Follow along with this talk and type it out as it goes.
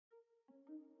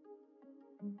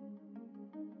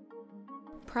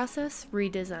Process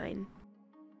redesign.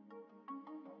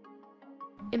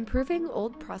 Improving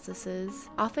old processes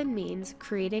often means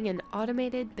creating an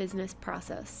automated business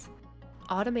process.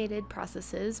 Automated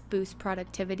processes boost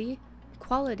productivity,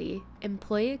 quality,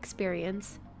 employee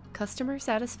experience, customer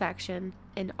satisfaction,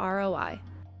 and ROI.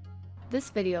 This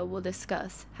video will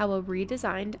discuss how a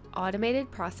redesigned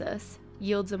automated process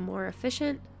yields a more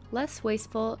efficient, less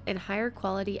wasteful, and higher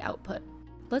quality output.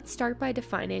 Let's start by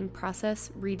defining process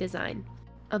redesign.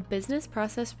 A business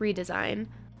process redesign,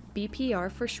 BPR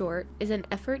for short, is an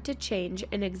effort to change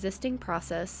an existing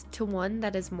process to one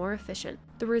that is more efficient.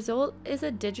 The result is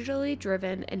a digitally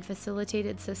driven and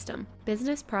facilitated system.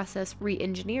 Business process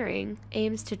re-engineering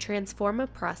aims to transform a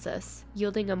process,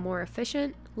 yielding a more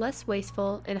efficient, less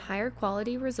wasteful, and higher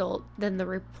quality result than the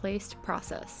replaced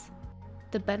process.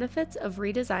 The benefits of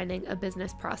redesigning a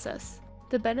business process.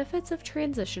 The benefits of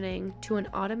transitioning to an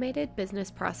automated business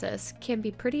process can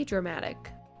be pretty dramatic.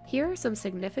 Here are some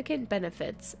significant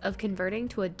benefits of converting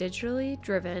to a digitally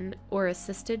driven or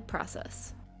assisted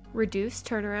process. Reduce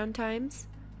turnaround times,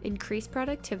 increase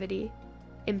productivity,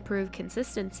 improve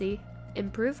consistency,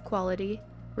 improve quality,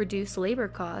 reduce labor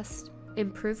cost,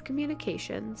 improve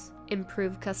communications,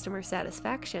 improve customer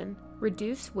satisfaction,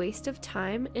 reduce waste of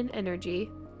time and energy,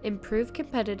 improve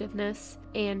competitiveness,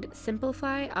 and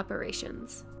simplify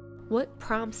operations. What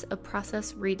prompts a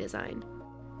process redesign?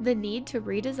 The need to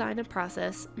redesign a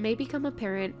process may become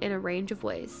apparent in a range of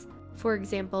ways. For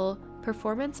example,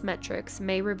 performance metrics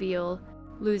may reveal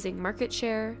losing market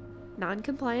share,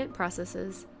 non-compliant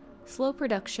processes, slow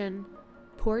production,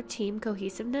 poor team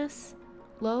cohesiveness,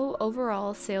 low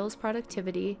overall sales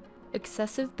productivity,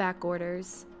 excessive back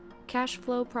orders, cash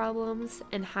flow problems,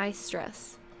 and high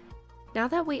stress. Now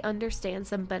that we understand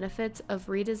some benefits of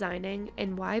redesigning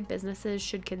and why businesses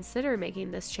should consider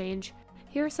making this change,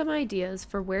 here are some ideas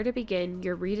for where to begin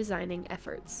your redesigning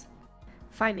efforts.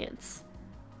 Finance.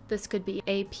 This could be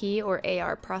AP or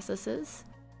AR processes,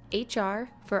 HR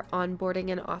for onboarding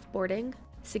and offboarding,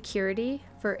 security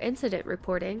for incident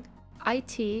reporting,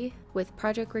 IT with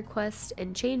project requests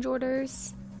and change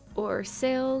orders, or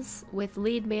sales with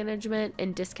lead management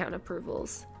and discount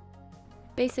approvals.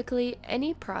 Basically,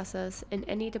 any process in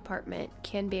any department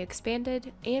can be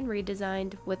expanded and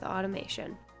redesigned with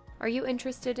automation. Are you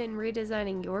interested in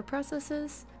redesigning your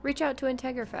processes? Reach out to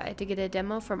Integrify to get a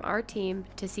demo from our team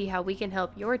to see how we can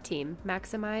help your team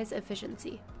maximize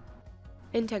efficiency.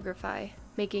 Integrify,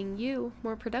 making you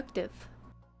more productive.